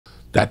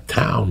that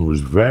town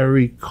was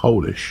very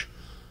codish.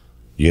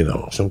 You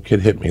know, some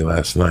kid hit me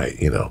last night,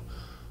 you know.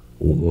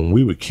 When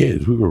we were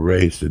kids, we were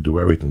raised to do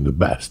everything the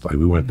best. Like,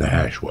 we went to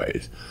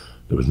Hashways.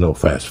 There was no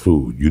fast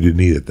food. You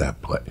didn't eat at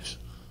that place.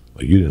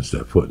 Like, you didn't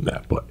step foot in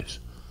that place.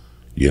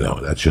 You know,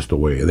 that's just the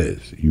way it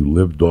is. You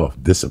lived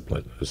off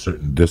discipline, a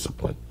certain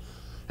discipline.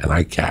 And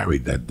I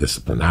carried that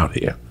discipline out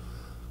here.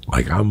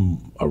 Like,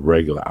 I'm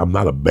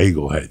not a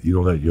bagel head.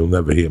 You'll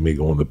never hear me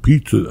going to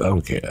pizza. I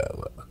don't care.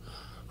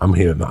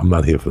 I'm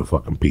not here for the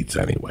fucking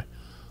pizza anyway.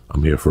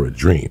 I'm here for a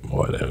dream,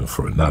 or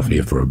not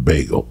here for a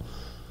bagel.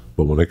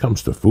 But when it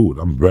comes to food,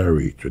 I'm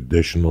very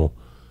traditional,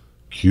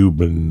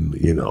 Cuban.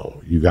 You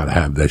know, you got to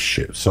have that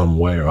shit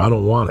somewhere. I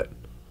don't want it.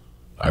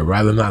 I'd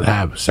rather not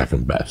have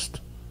second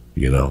best.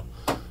 You know,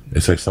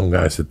 it's like some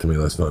guy said to me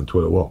last night on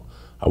Twitter, well,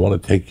 I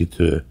want to take you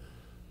to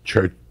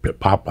church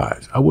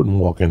Popeyes. I wouldn't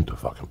walk into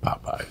fucking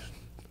Popeyes.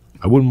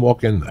 I wouldn't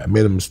walk in there. I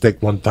made a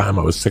mistake one time.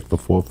 I was sick for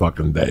 4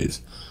 fucking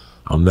days.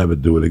 I'll never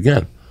do it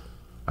again.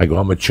 I go,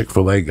 I'm a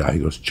Chick-fil-A guy. He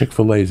goes,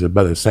 Chick-fil-A is a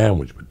better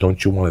sandwich, but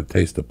don't you want to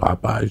taste the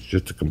Popeyes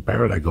just to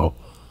compare it? I go,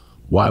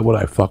 why would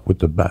I fuck with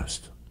the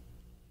best?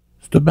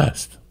 It's the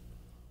best.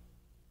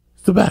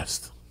 It's the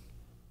best.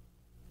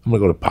 I'm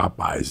going to go to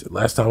Popeyes.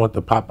 Last time I went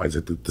to Popeyes,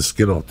 I took the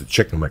skin off the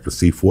chicken. I could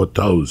see 4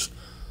 toes.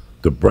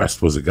 The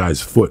breast was a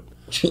guy's foot.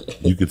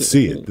 You could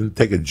see it. Didn't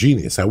take a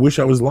genius. I wish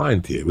I was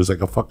lying to you. It was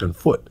like a fucking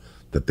foot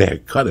that they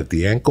had cut at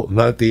the ankle.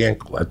 Not at the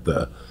ankle, at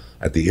the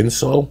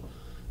insole.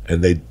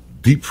 And they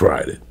deep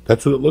fried it.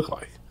 That's what it looked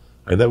like.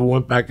 I never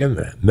went back in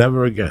there.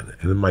 Never again.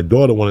 And then my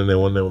daughter went in there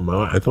one day with my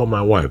wife. I told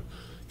my wife,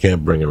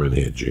 can't bring her in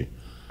here, G.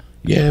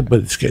 Yeah, but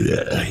it's good.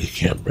 You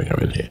can't bring her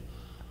in here.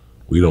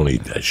 We don't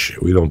eat that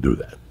shit. We don't do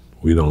that.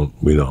 We don't.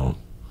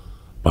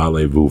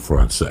 Parlez-vous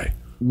français.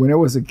 When I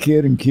was a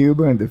kid in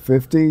Cuba in the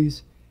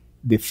 50s,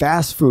 the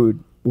fast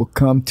food will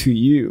come to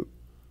you.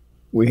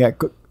 We had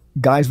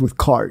guys with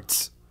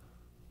carts.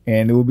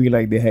 And it would be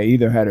like they had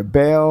either had a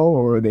bell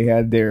or they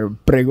had their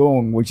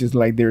pregón, which is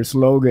like their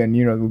slogan.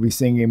 You know, they'll be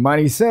singing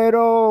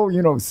manicero,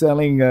 you know,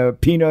 selling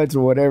peanuts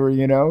or whatever,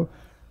 you know.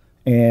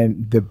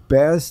 And the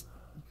best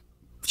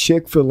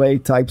Chick-fil-A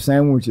type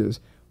sandwiches,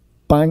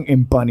 pan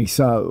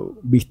empanizado,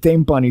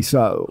 bistec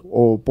empanizado,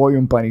 or pollo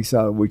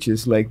empanizado, which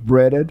is like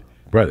breaded,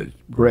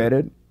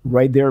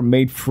 right there,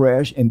 made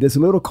fresh. And this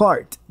little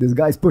cart, this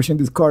guy's pushing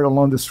this cart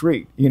along the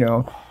street, you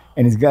know.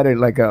 And he's got it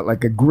like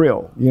a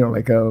grill, you know,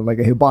 like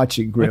a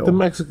hibachi grill. Like the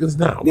Mexicans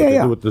now. Yeah,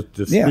 yeah. With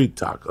the street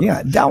tacos.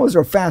 Yeah, that was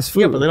our fast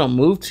food. Yeah, but they don't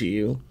move to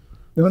you.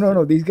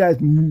 No. These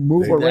guys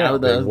move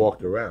around. They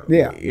walked around.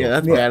 Yeah.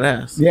 That's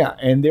badass. Yeah,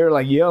 and they're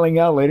like yelling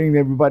out, letting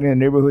everybody in the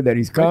neighborhood that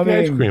he's coming.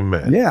 Like the ice cream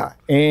man. Yeah,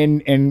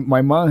 and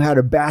my mom had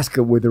a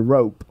basket with a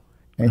rope,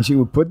 and she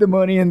would put the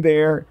money in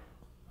there,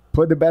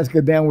 put the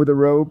basket down with a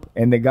rope,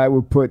 and the guy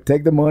would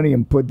take the money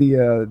and put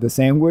the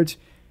sandwich.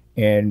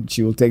 And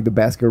she will take the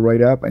basket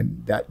right up,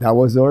 and that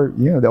was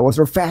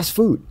our fast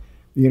food,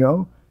 you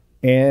know,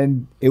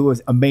 and it was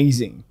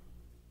amazing,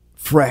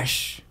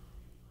 fresh,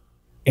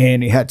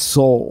 and it had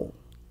soul,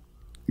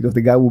 because the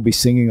guy will be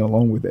singing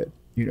along with it,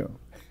 you know.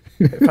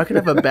 If I could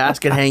have a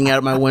basket hanging out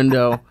of my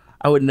window,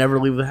 I would never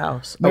leave the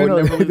house. I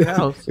would never leave the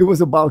house. It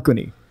was a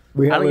balcony.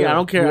 I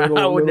don't care.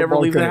 I would never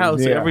leave the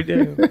house every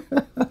day.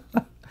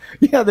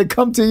 Yeah, they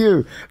come to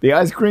you. The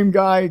ice cream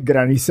guy,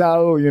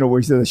 granizado, you know,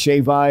 which is the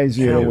shave ice,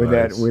 you know, with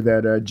that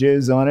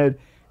jizz on it,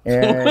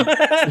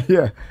 and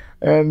yeah,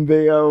 and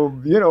they,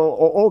 you know,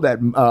 all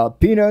that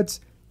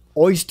peanuts,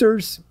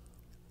 oysters,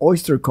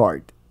 oyster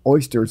cart,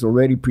 oysters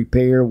already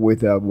prepared with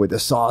the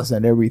sauce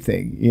and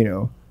everything, you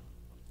know.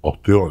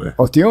 Ostione,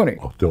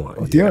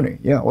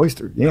 yeah,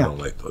 oyster, yeah. I don't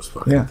like those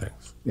fucking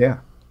things. Yeah.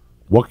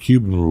 What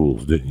Cuban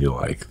rules didn't you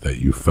like that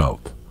you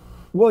felt?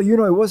 Well, you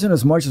know, it wasn't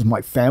as much as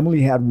my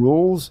family had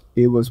rules.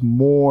 It was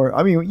more,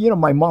 I mean, you know,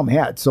 my mom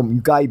had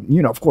some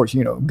of course,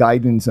 you know,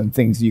 guidance and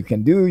things you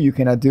can do, you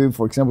cannot do.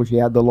 For example, she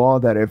had the law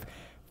that if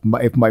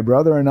my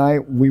brother and I,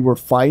 we were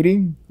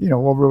fighting, you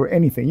know, over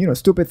anything, you know,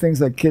 stupid things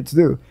that kids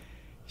do,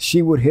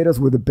 she would hit us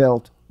with a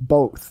belt,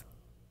 both.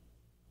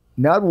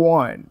 Not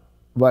one,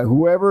 but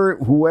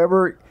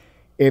whoever,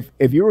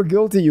 if you were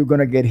guilty, you're going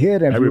to get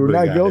hit. And if you were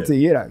not guilty,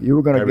 you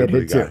were going to get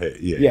hit too.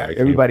 Yeah,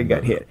 everybody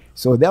got hit.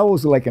 So that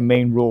was like a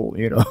main rule,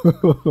 you know,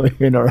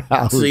 in our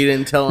house. So you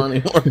didn't tell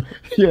anyone?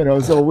 You know,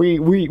 so we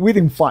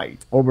didn't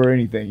fight over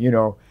anything, you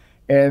know.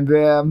 And,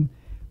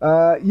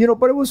 you know,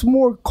 but it was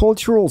more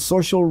cultural,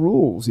 social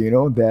rules, you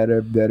know,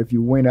 that if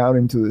you went out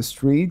into the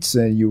streets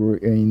and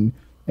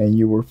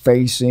you were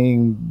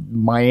facing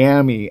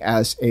Miami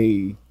as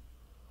a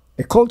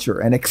culture,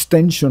 an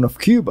extension of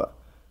Cuba,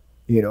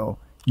 you know,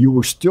 you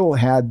were still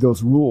had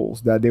those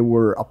rules that they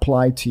were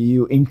applied to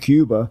you in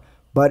Cuba,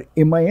 but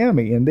in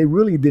Miami, and they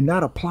really did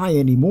not apply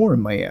anymore in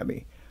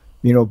Miami,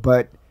 you know,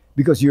 but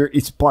because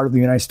it's part of the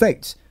United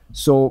States.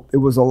 So it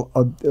was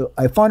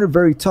I found it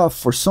very tough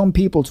for some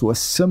people to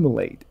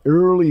assimilate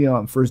early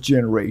on, first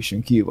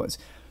generation Cubans.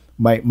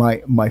 My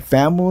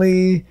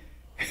family,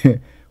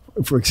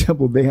 for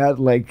example, they had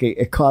like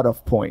a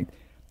cutoff point.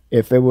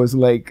 If it was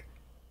like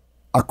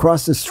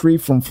across the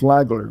street from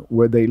Flagler,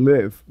 where they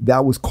live,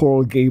 that was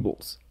Coral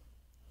Gables.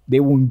 They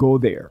wouldn't go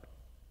there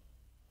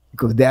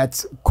because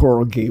that's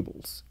Coral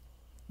Gables.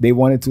 They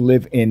wanted to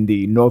live in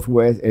the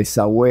northwest,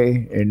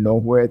 Saue, and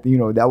northwest. You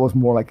know, that was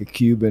more like a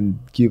Cuban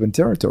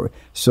territory.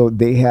 So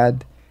they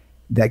had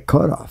that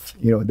cutoff.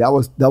 You know, that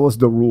was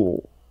the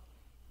rule.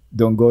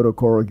 Don't go to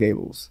Coral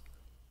Gables.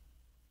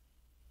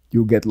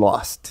 You'll get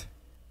lost.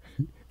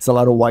 It's a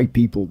lot of white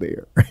people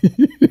there.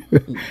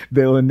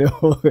 They'll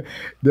know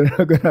they're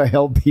not gonna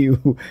help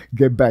you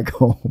get back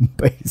home,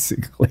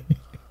 basically.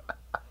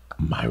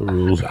 My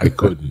rules, I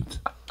couldn't.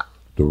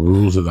 The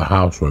rules of the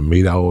house were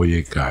mira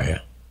oye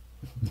kaya.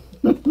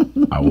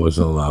 I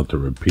wasn't allowed to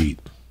repeat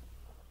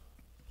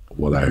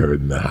what I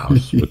heard in the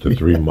house. But the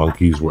three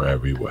monkeys were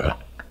everywhere.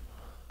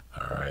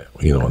 All right,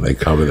 you know, when they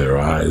cover their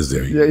eyes,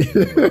 they're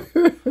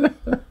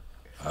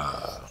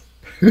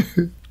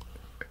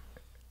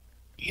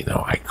you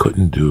know, I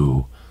couldn't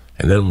do.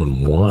 And then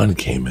when Juan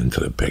came into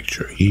the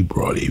picture, he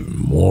brought even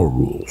more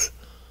rules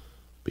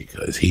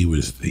because he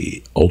was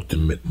the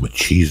ultimate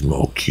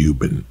machismo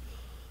Cuban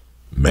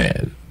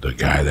man. The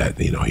guy that,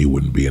 you know, he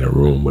wouldn't be in a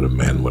room with a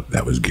man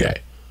that was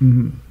gay.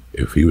 Mm-hmm.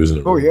 If he was in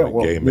a room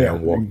a gay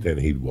man walked in,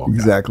 he'd walk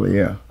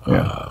exactly,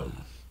 out.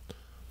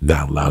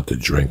 Not allowed to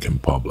drink in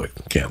public.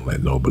 Can't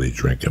let nobody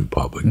drink in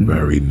public. Mm-hmm.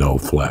 Very no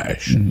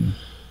flash. Mm-hmm.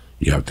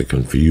 You have to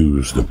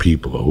confuse the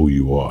people of who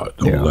you are.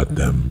 Don't let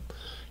them...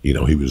 You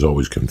know, he was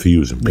always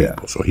confusing people.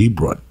 Yeah. So he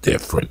brought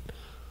different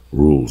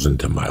rules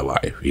into my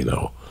life, you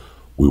know.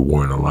 We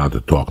weren't allowed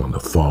to talk on the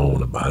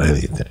phone about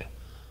anything.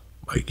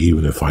 Like,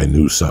 even if I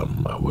knew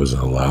something, I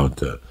wasn't allowed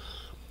to.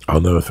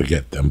 I'll never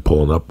forget them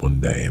pulling up one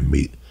day and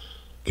me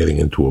getting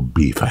into a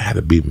beef. I had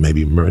to be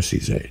maybe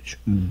Mercy's age,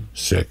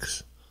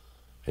 6,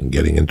 and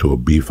getting into a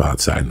beef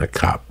outside, and the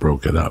cop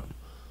broke it up.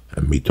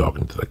 And me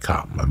talking to the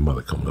cop, my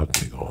mother coming up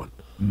to me going,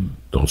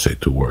 don't say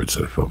 2 words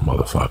to the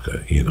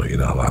motherfucker. You know, you're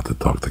not allowed to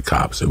talk to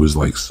cops. It was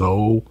like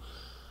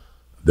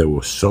there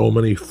were so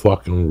many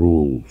fucking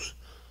rules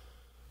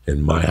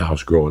in my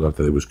house growing up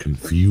that it was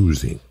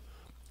confusing.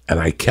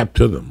 And I kept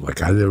to them.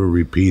 Like, I never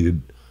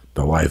repeated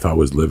the life I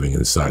was living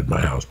inside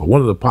my house. But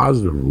one of the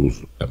positive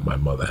rules that my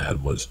mother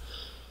had was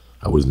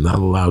I was not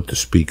allowed to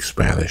speak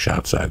Spanish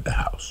outside the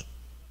house.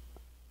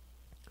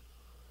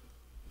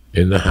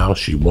 In the house,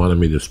 she wanted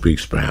me to speak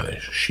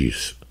Spanish.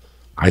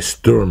 I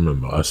still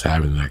remember us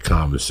having that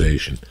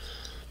conversation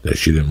that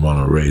she didn't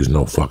want to raise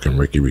no fucking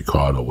Ricky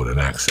Ricardo with an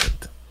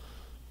accent.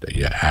 That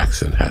your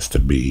accent has to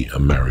be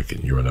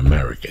American. You're an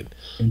American.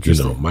 You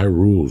know, my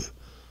rules,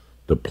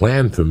 the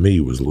plan for me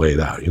was laid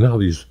out. You know how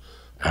these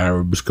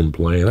Arabs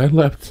complain? I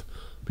left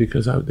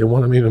because they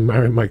wanted me to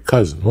marry my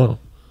cousin. Well,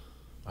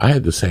 I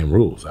had the same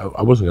rules.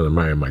 I wasn't going to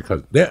marry my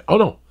cousin.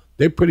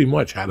 They pretty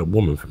much had a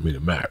woman for me to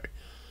marry.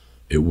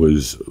 It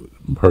was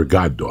her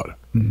goddaughter.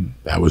 Mm-hmm.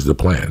 That was the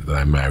plan, that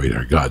I married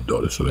her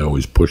goddaughter. So they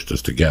always pushed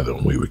us together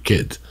when we were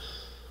kids.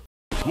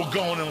 We're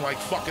going in like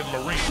fucking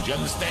Marines, you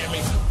understand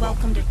me?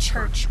 Welcome to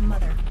church,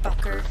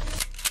 motherfucker.